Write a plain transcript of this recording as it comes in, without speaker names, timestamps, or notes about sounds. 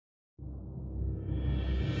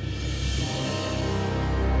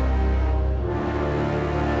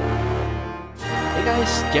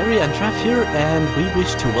guys, Jerry and Traff here, and we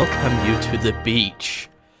wish to welcome you to the beach.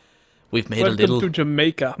 We've made Welcome a little... to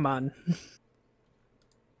Jamaica, man.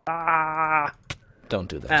 Don't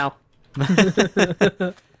do that.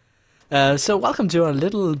 Ow. So welcome to our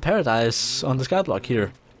little paradise on the skyblock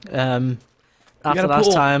here. After got a last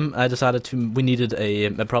pool. time, I decided we needed a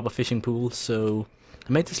proper fishing pool, so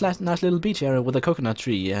I made this nice little beach area with a coconut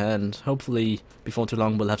tree, and hopefully before too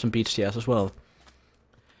long we'll have some beach chairs as well.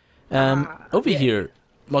 Over here,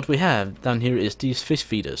 what we have down here is these fish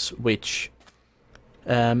feeders, which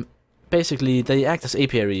basically they act as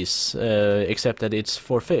apiaries, except that it's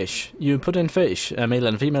for fish. You put in fish, a male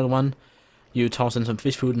and a female one, you toss in some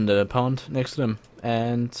fish food in the pond next to them,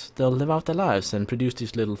 and they'll live out their lives and produce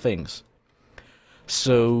these little things.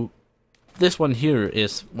 So this one here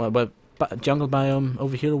is jungle biome.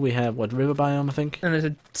 Over here we have river biome, I think. And there's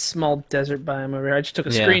a small desert biome over here. I just took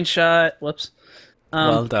a Yeah. screenshot. Whoops.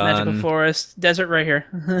 Well done. Magical forest, desert right here.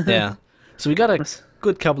 Yeah. So we got a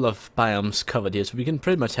good couple of biomes covered here, so we can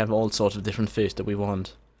pretty much have all sorts of different fish that we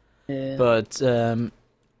want. Yeah. But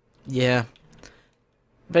yeah.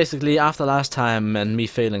 Basically, after last time and me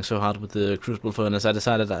failing so hard with the crucible furnace, I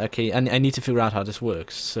decided that okay, I need to figure out how this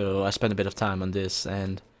works. So I spent a bit of time on this,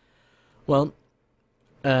 and well,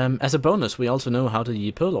 as a bonus, we also know how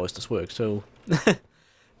the pearl oysters work. So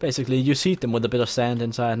basically, you seed them with a bit of sand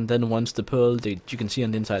inside, and then once the pearl that you can see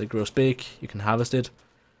on the inside it grows big, you can harvest it,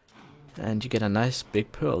 and you get a nice big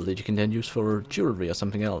pearl that you can then use for jewelry or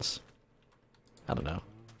something else. I don't know.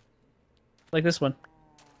 Like this one.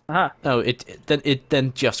 Aha. Oh, it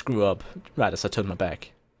then just grew up right as I turned my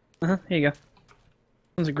back. Here you go.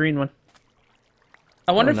 One's a green one.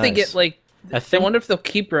 I wonder if they nice. get like. I wonder if they'll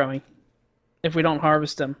keep growing if we don't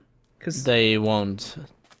harvest them. Cause They won't.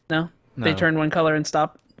 no, No. they turn one color and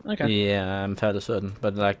stop. Okay. Yeah, I'm fairly certain.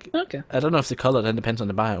 But like, Okay. I don't know if the color then depends on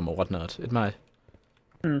the biome or whatnot. It might.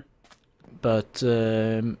 But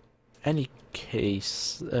any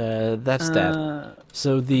case, that's that.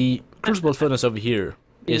 So the crucible furnace over here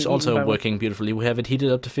is also working beautifully. We have it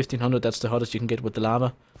heated up to 1500. That's the hottest you can get with the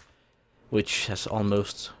lava, which has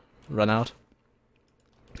almost run out.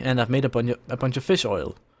 And I've made a bunch of fish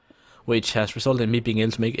oil, which has resulted in me being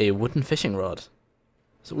able to make a wooden fishing rod.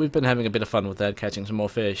 So we've been having a bit of fun with that, catching some more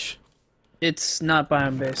fish. It's not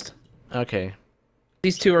biome based. Okay.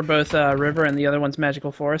 These two are both river, and the other one's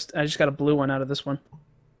magical forest. I just got a blue one out of this one.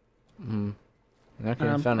 Okay, fair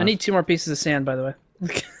enough. I need 2 more pieces of sand, by the way.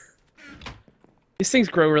 These things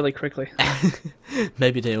grow really quickly.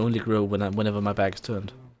 Maybe they only grow whenever my back is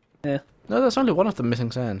turned. Yeah. No, there's only one of them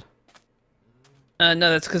missing sand. No,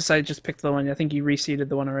 that's because I just picked the one. I think you reseeded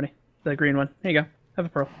the one already. The green one. Here you go. Have a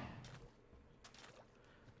pearl.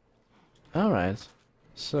 Alright.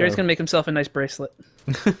 So... Jerry's gonna make himself a nice bracelet.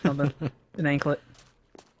 Something. An anklet.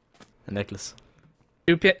 A necklace.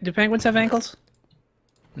 Do penguins have ankles?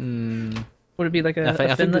 Hmm. Would it be like a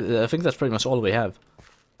I finlet? think that's pretty much all we have.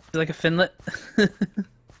 Like a finlet?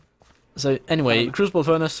 So anyway, crucible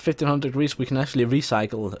furnace, 1500 degrees. We can actually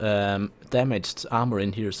recycle damaged armor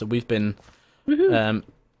in here. So we've been,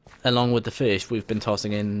 along with the fish, we've been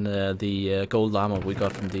tossing in the gold armor we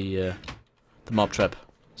got from the mob trap.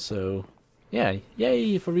 So yeah,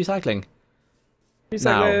 yay for recycling.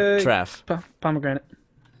 Now, Traff, Pomegranate.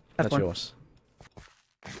 that's yours.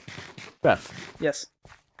 Traff, Yes.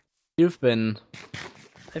 you've been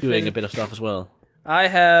doing a bit of stuff as well. I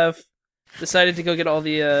have decided to go get all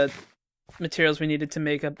the materials we needed to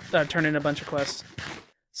make turn in a bunch of quests.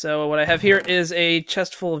 So what I have here is a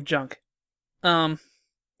chest full of junk.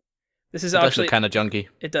 This is actually kind of junky.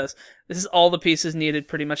 It does. This is all the pieces needed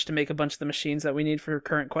pretty much to make a bunch of the machines that we need for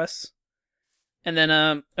current quests. And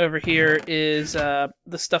then over here is the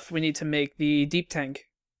stuff we need to make the deep tank,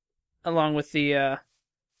 along with the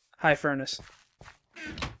high furnace.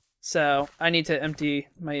 So I need to empty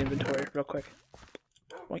my inventory real quick.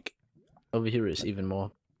 Boink. Over here is even more.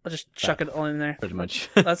 I'll just chuck it all in there. Pretty much.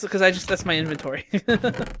 That's because that's my inventory.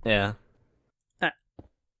 Yeah.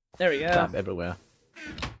 There we go. Crap everywhere.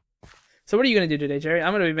 So what are you gonna do today, Jerry?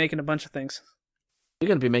 I'm gonna be making a bunch of things. You're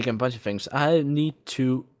gonna be making a bunch of things. I need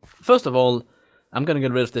to. First of all, I'm gonna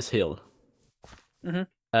get rid of this hill.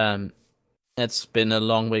 It's been a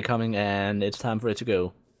long way coming, and it's time for it to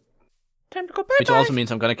go. Time to go bye. Which also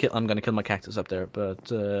means I'm gonna kill my cactus up there. But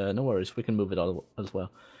no worries, we can move it all as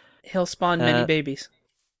well. He'll spawn many babies.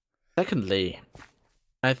 Secondly,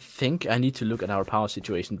 I think I need to look at our power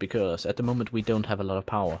situation because at the moment we don't have a lot of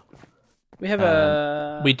power. We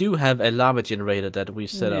have We do have a lava generator that we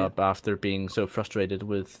set up after being so frustrated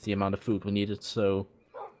with the amount of food we needed. So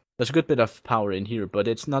there's a good bit of power in here, but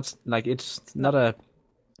it's not a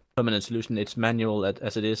permanent solution. It's manual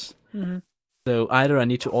as it is. So either I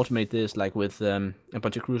need to automate this, like with a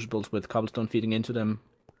bunch of crucibles with cobblestone feeding into them,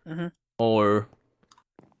 or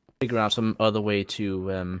figure out some other way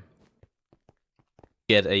to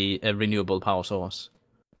get a renewable power source.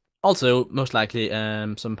 Also, most likely,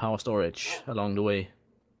 some power storage along the way.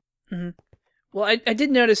 Well, I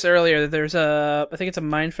did notice earlier that there's I think it's a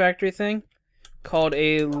mine factory thing called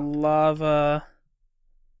a lava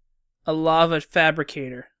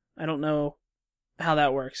fabricator. I don't know how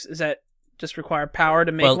that works. Is that just require power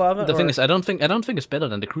to make lava? The thing is, I don't think it's better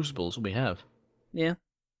than the crucibles we have. Yeah.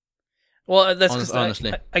 Well, that's because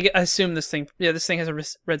honestly, I assume this thing. Yeah, this thing has a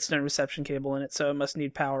redstone reception cable in it, so it must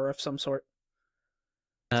need power of some sort.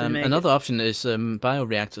 Another option is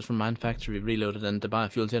bioreactors from Mine Factory reloaded and the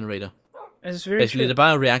biofuel generator. It's very Basically, true. the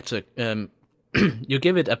bioreactor, you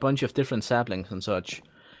give it a bunch of different saplings and such,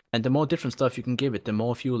 and the more different stuff you can give it, the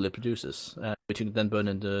more fuel it produces, which you can then burn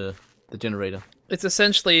in the generator. It's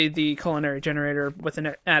essentially the culinary generator with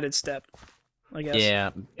an added step, I guess. Yeah,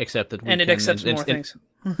 except that it accepts more things.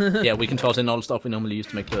 Yeah, we can toss in all the stuff we normally use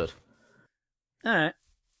to make dirt. Alright.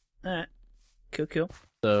 Cool.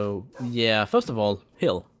 So, yeah, first of all,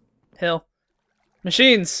 hill.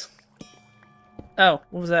 Machines! Oh,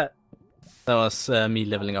 what was that? That was me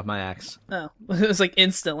leveling up my axe. Oh, it was like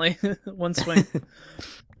instantly. One swing.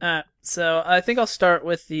 So I think I'll start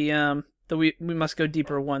with the we must go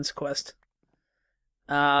deeper once quest.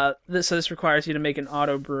 So this requires you to make an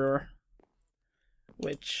auto brewer.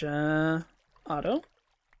 Which, auto?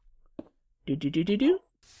 Do.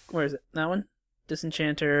 Where is it? That one?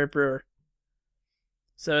 Disenchanter brewer.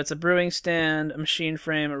 So it's a brewing stand, a machine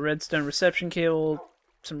frame, a redstone reception cable,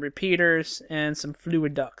 some repeaters, and some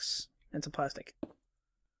fluid ducts. And some plastic.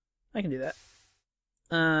 I can do that.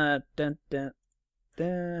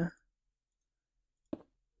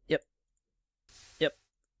 Yep.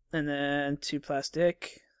 And then 2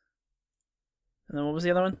 plastic. And then what was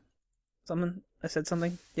the other one? Something? I said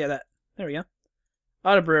something? Yeah, that. There we go.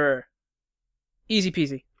 Auto brewer. Easy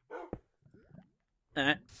peasy.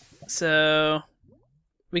 Alright. So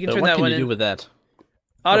we can turn that one in. What can you do with that?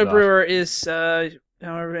 Auto brewer is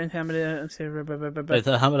however it's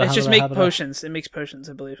just make potions. It makes potions,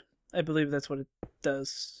 I believe. I believe that's what it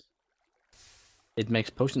does. It makes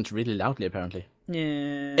potions really loudly, apparently.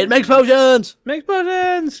 Yeah. It makes potions! Makes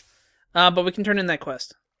potions! But we can turn in that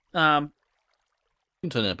quest. We can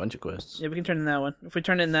turn in a bunch of quests. Yeah, we can turn in that one. If we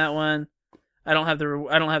turn in that one, I don't have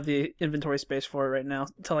the inventory space for it right now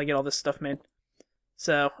until I get all this stuff made.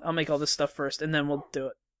 So I'll make all this stuff first, and then we'll do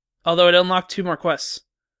it. Although it unlocked 2 more quests.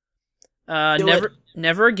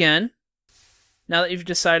 Never again. Now that you've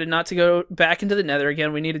decided not to go back into the nether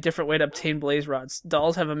again, we need a different way to obtain blaze rods.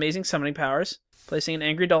 Dolls have amazing summoning powers. Placing an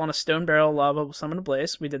angry doll on a stone barrel of lava will summon a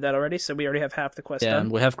blaze. We did that already, so we already have half the quest done. Yeah,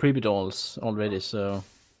 and we have creepy dolls already, so...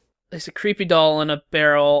 Place a creepy doll in a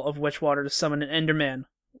barrel of witch water to summon an enderman.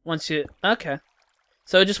 Okay.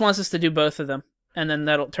 So it just wants us to do both of them, and then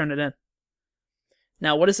that'll turn it in.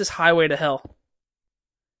 Now, what is this highway to hell?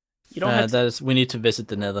 You don't have to... we need to visit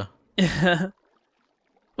the nether.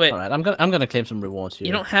 Wait. Alright, I'm gonna claim some rewards here.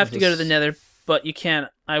 You don't have to go to the nether, but you can.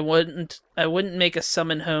 I wouldn't make a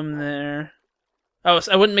summon home there. Oh,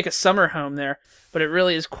 I wouldn't make a summer home there, but it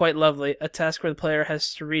really is quite lovely. A task where the player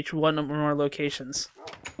has to reach 1 or more locations.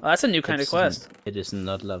 Well, that's a new kind of quest. It is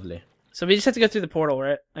not lovely. So we just have to go through the portal,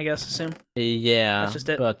 right? I guess, assume? Yeah, that's just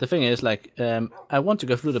it. But the thing is, like, I want to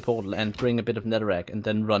go through the portal and bring a bit of netherrack and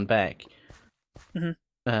then run back.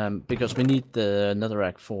 Because we need the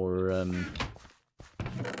netherrack for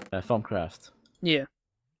farmcraft. Yeah.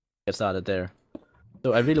 Get started there.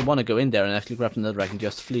 So I really want to go in there and actually grab the netherrack and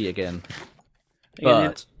just flee again.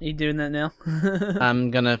 Are you doing that now?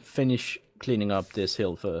 I'm gonna finish cleaning up this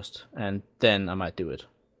hill first, and then I might do it.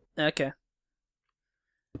 Okay.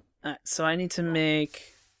 Alright, so I need to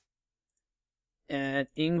make an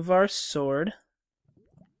Ingvar sword.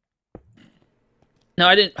 No,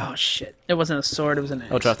 I didn't. Oh, shit. It wasn't a sword, it was an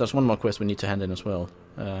axe. Oh, Traff, there's one more quest we need to hand in as well.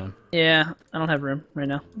 Yeah, I don't have room right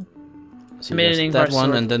now. See, there's that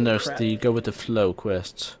one, and then there's the go with the flow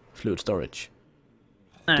quest, fluid storage.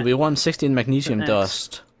 Right. Do we want 16 magnesium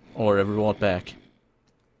dust or a reward back?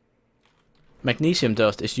 Magnesium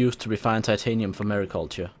dust is used to refine titanium for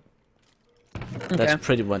mariculture. Okay. That's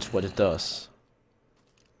pretty much what it does.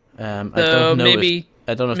 I don't know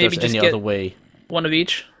if there's any other way. One of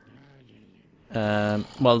each? Well,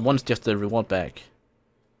 one's just the reward bag.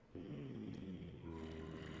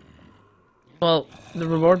 Well, the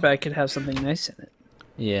reward bag could have something nice in it.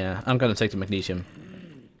 Yeah, I'm gonna take the magnesium.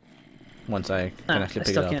 Once I can actually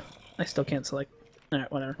pick it up. I still can't select.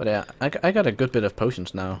 Alright, whatever. But yeah, I got a good bit of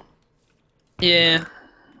potions now. Yeah.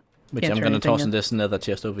 Which I'm gonna toss in this nether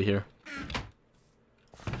chest over here.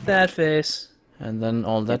 that face. And then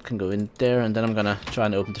all that can go in there, and then I'm gonna try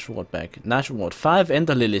and open this reward bag. Nice reward. 5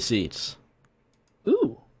 ender lily seeds.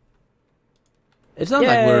 Ooh. It's not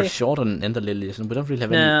like we're short on ender lilies, and we don't really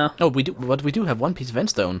have any. Oh, we do, but we do have 1 piece of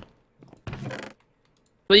endstone.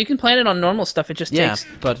 Well, you can plant it on normal stuff. It just takes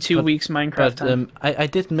 2 weeks Minecraft time. I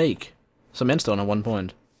did make some endstone at one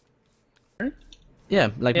point.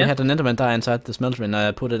 Yeah, like we had an enderman die inside the smelter, and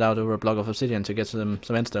I put it out over a block of obsidian to get some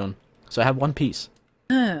endstone. So I have 1 piece.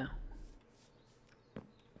 Ah.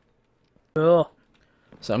 Cool.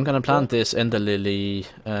 So I'm gonna plant this ender lily.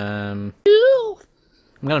 I'm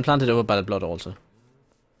gonna plant it over by the blood also.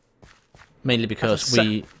 Mainly because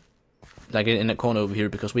we, like in a corner over here,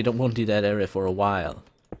 because we won't need that area for a while.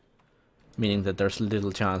 Meaning that there's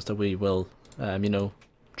little chance that we will, you know,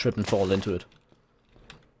 trip and fall into it.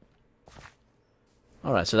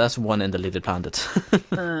 Alright, so that's 1 ender lily planted.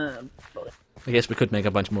 I guess we could make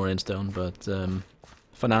a bunch more endstone, but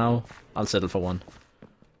for now, I'll settle for 1.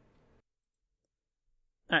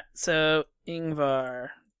 Alright, so Ingvar.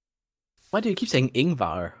 Why do you keep saying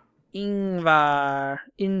Ingvar? Ingvar.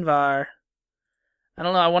 I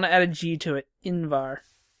don't know, I want to add a G to it. Ingvar.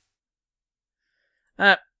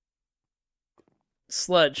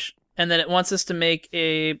 Sludge. And then it wants us to make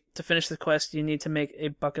to finish the quest, you need to make a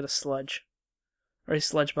bucket of sludge. Or a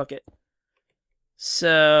sludge bucket.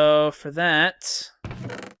 So, for that,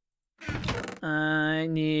 I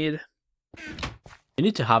need... You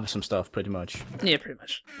need to harvest some stuff, pretty much. Yeah, pretty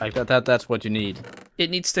much. Like that's what you need. It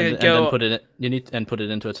needs to and then put it. Put it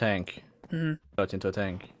into a tank. Mm-hmm. Put it into a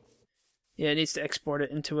tank. Yeah, it needs to export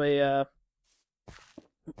it into a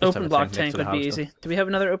open block tank would be easy. Do we have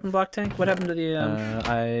another open block tank? What happened to the?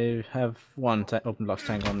 I have 1 open block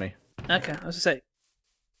tank on me. Okay, I was gonna say.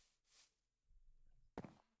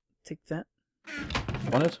 Take that.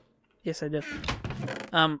 Want it? Yes, I did.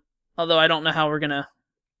 Although I don't know how we're gonna.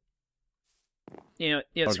 You know,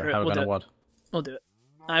 yeah, screw it. We'll do it.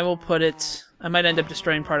 I will put it. I might end up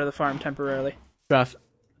destroying part of the farm temporarily. Traff,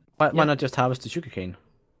 why not just harvest the sugarcane?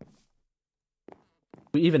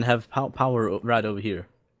 We even have power right over here.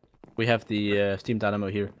 We have the steam dynamo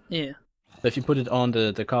here. Yeah. So if you put it on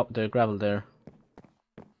the gravel there.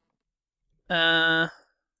 I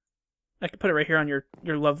could put it right here on your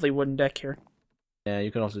lovely wooden deck here. Yeah,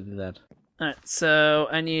 you could also do that. Alright, so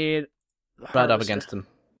I need... Right up against them.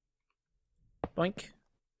 Boink.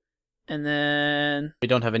 And then... We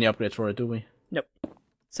don't have any upgrades for it, do we? Nope.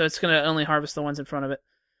 So it's going to only harvest the ones in front of it.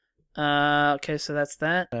 Okay, so that's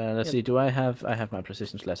that. Let's see, do I have my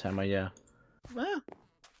precision sledgehammer? Yeah. Wow.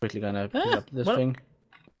 Quickly gonna pick up this thing.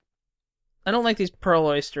 I don't like these pearl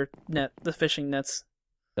oyster the fishing nets.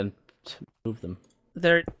 Then move them.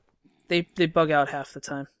 They bug out half the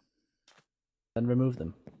time. Then remove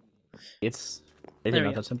them. It's really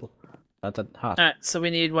not that simple. Not that hard. Alright, so we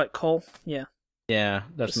need what, coal? Yeah. Yeah,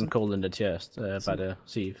 there's some coal in the chest by the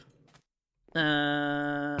sieve.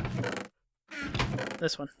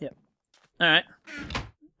 This one, yep. Alright.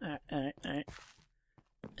 Alright.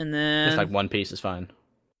 And then... Just like 1 piece is fine.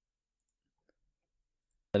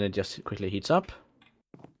 Then it just quickly heats up.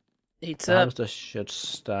 Heats the up. Harvester should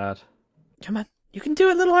start. Come on. You can do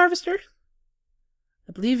it, little harvester.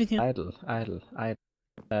 I believe in you. Idle.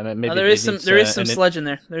 Maybe there is some sludge in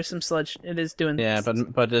there. There's some sludge. It is doing. Yeah,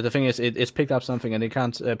 but the thing is, it's picked up something and it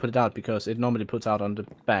can't put it out because it normally puts out on the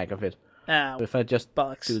back of it. Ow. So if I just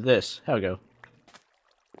do this, here we go.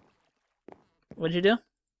 What'd you do?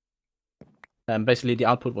 Basically the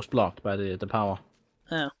output was blocked by the power.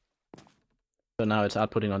 Oh. So now it's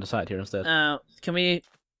outputting on the side here instead. Can we?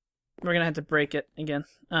 We're gonna have to break it again.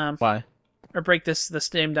 Why? Or break the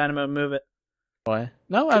steam dynamo and move it. Why?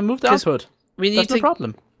 No, I moved the output. That's no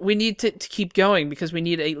problem. We need to keep going because we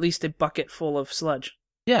need at least a bucket full of sludge.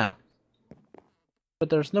 Yeah. But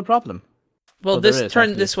there's no problem. Well,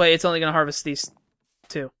 turn this way. It's only gonna harvest these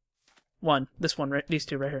 2. This one, right? These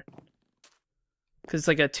 2 right here. Because it's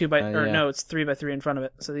like a 2 by, or no, it's 3 by 3 in front of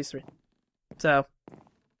it. So these 3. So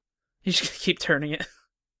you just keep turning it.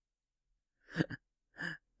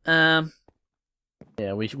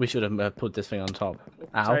 Yeah, we should have put this thing on top.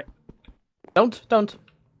 Ow! Sorry. Don't.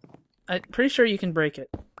 I'm pretty sure you can break it.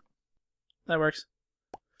 That works.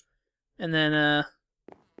 And then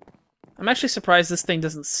I'm actually surprised this thing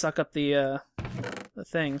doesn't suck up the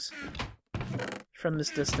things from this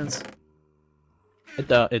distance.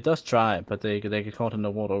 It does try, but they get caught in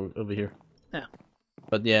the water over here. Yeah.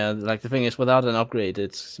 But yeah, like the thing is, without an upgrade,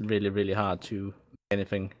 it's really hard to make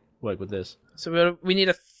anything work with this. So we need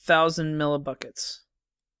 1,000 millibuckets.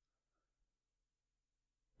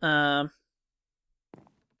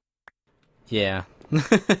 Yeah.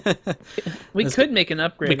 We could make an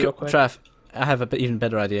upgrade real quick. Traff, I have a even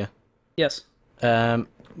better idea. Yes.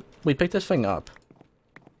 We pick this thing up.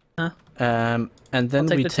 Huh? And then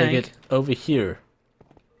take we the take tank. it over here.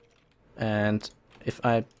 And if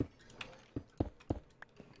I...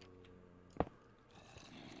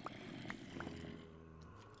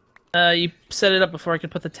 You set it up before I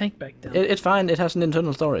could put the tank back down. It's fine, it has an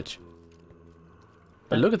internal storage.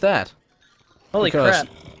 But look at that. Holy because- crap.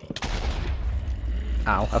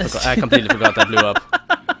 Ow, I forgot. I completely forgot that blew up.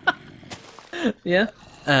 Yeah?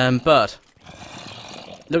 But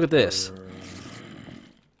look at this.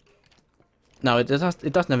 Now it doesn't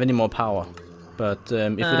have any more power. But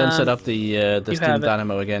if we then set up the steam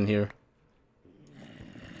dynamo again here,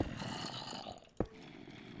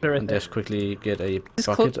 Right and there. just quickly get a Just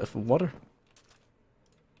bucket of water.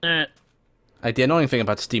 Alright. Like, the annoying thing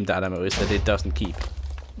about the steam dynamo is that it doesn't keep.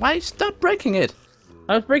 Why stop breaking it?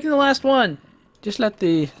 I was breaking the last one. Just let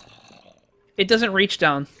the... It doesn't reach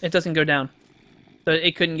down. It doesn't go down. So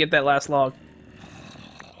it couldn't get that last log.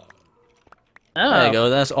 Oh. There you go,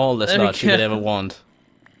 that's all the There we sludge you could go. ever want.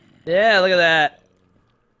 Yeah, look at that.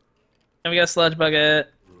 And we got a sludge bucket.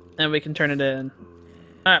 And we can turn it in.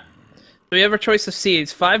 Alright. So we have our choice of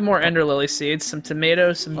seeds. 5 more ender lily seeds. Some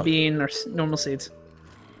tomato, some bean, or normal seeds.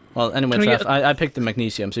 Well, anyway, Can we Traff, get- I picked the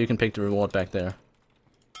magnesium, so you can pick the reward back there.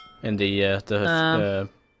 In the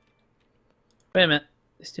Wait a minute.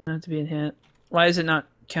 They still have to be in here. Why is it not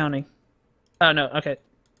counting? Oh, no. Okay.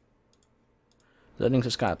 learning the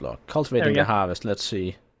skyblock, cultivating There we the go. harvest. Let's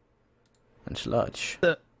see, and sludge.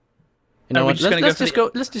 So- You know Are we what? just gonna go for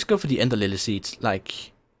the- Let's just go for the ender lily seeds.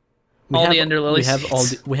 Like All the ender lily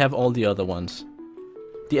we have all the other ones.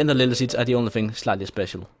 The ender lily seeds are the only thing slightly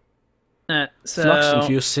special. So Flux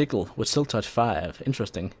infused sickle with silk touch 5.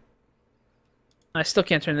 Interesting. I still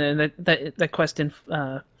can't turn it in. That quest didn't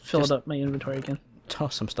fill Just- up my inventory again.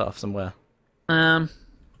 Toss some stuff somewhere. Um,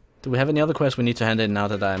 Do we have any other quests we need to hand in now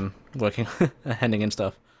that I'm working, handing in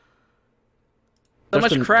stuff? so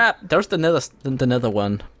much crap. There's the nether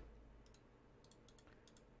one.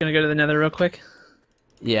 Gonna go to the nether real quick.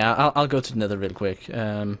 Yeah, I'll go to the nether real quick.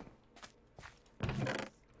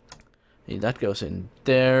 Yeah, that goes in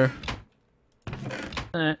there.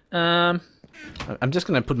 Alright, I'm just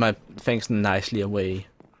gonna put my things nicely away,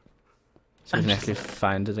 so we can actually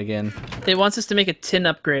find it again. it wants us to make a tin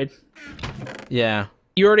upgrade. Yeah,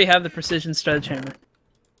 You already have the precision sledgehammer.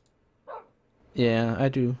 yeah, I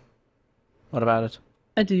do. What about it?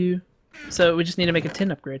 I do. So we just need to make a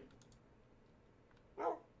tin upgrade.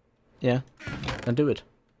 Yeah, then do it.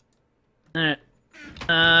 Alright.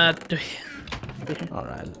 Do we... All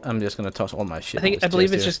right, I'm just gonna toss all my shit. I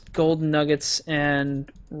believe it's just gold nuggets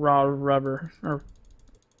and raw rubber or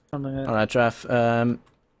something like that. All right, Traff.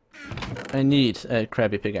 I need a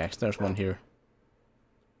crabby pickaxe. There's one here.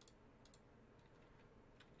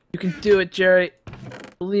 You can do it, Jerry.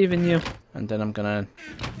 Believe in you. And then I'm gonna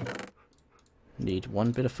need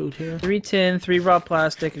one bit of food here. 3 tin, 3 raw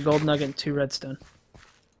plastic, a gold nugget, and 2 redstone.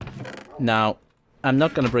 Now, I'm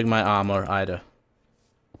not gonna bring my armor either.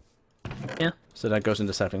 Yeah. So that goes in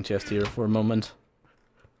the sapling chest here for a moment.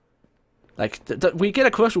 Like, we get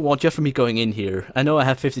a quest reward just for me going in here. I know I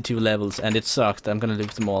have 52 levels, and it sucks that I'm gonna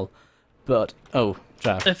lose them all. But, oh,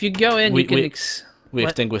 Traff, If you go in, We- you can. we- we what?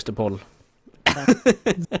 extinguished the portal.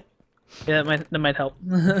 Yeah, that might help.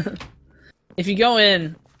 If you go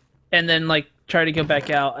in and then like try to go back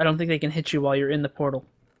out, I don't think they can hit you while you're in the portal.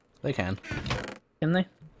 They can. Can they?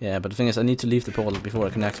 Yeah, but the thing is, I need to leave the portal before I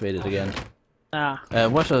can activate it again. Ah.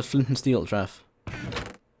 What's a flint and steel, Traff?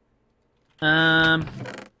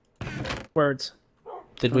 Words.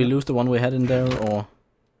 Did we lose the one we had in there, or...?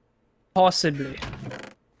 Possibly.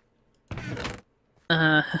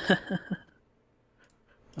 I'll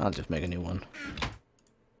just make a new one.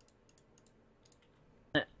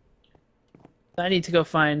 I need to go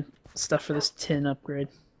find stuff for this tin upgrade.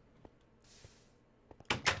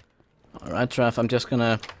 Alright, Traff, I'm just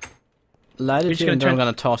gonna light You're it just here, and then gonna I'm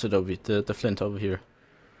gonna toss it over the flint over here.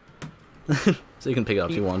 So you can pick it up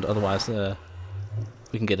if you want, otherwise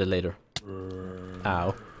we can get it later.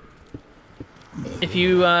 Ow. If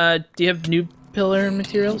you do you have new pillar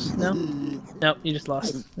materials? No? Nope, you just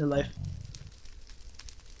lost your life.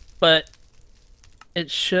 But it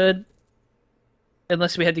should,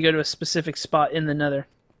 unless we had to go to a specific spot in the nether.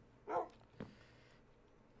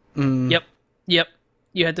 Yep.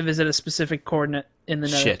 You had to visit a specific coordinate in the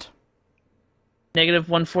nether. Shit. Negative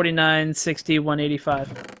 149, 60,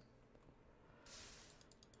 185.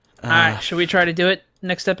 Alright, should we try to do it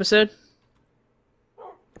next episode?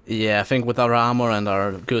 Yeah, I think with our armor and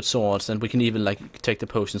our good swords, and we can even like take the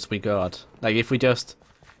potions we got. Like if we just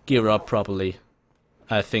gear up properly,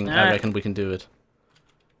 I Alright. reckon we can do it.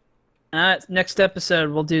 Next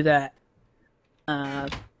episode, we'll do that. Uh,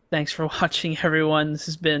 Thanks for watching, everyone. This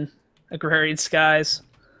has been Agrarian Skies.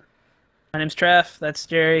 My name's Traff. That's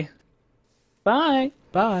Jerry. Bye.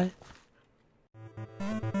 Bye.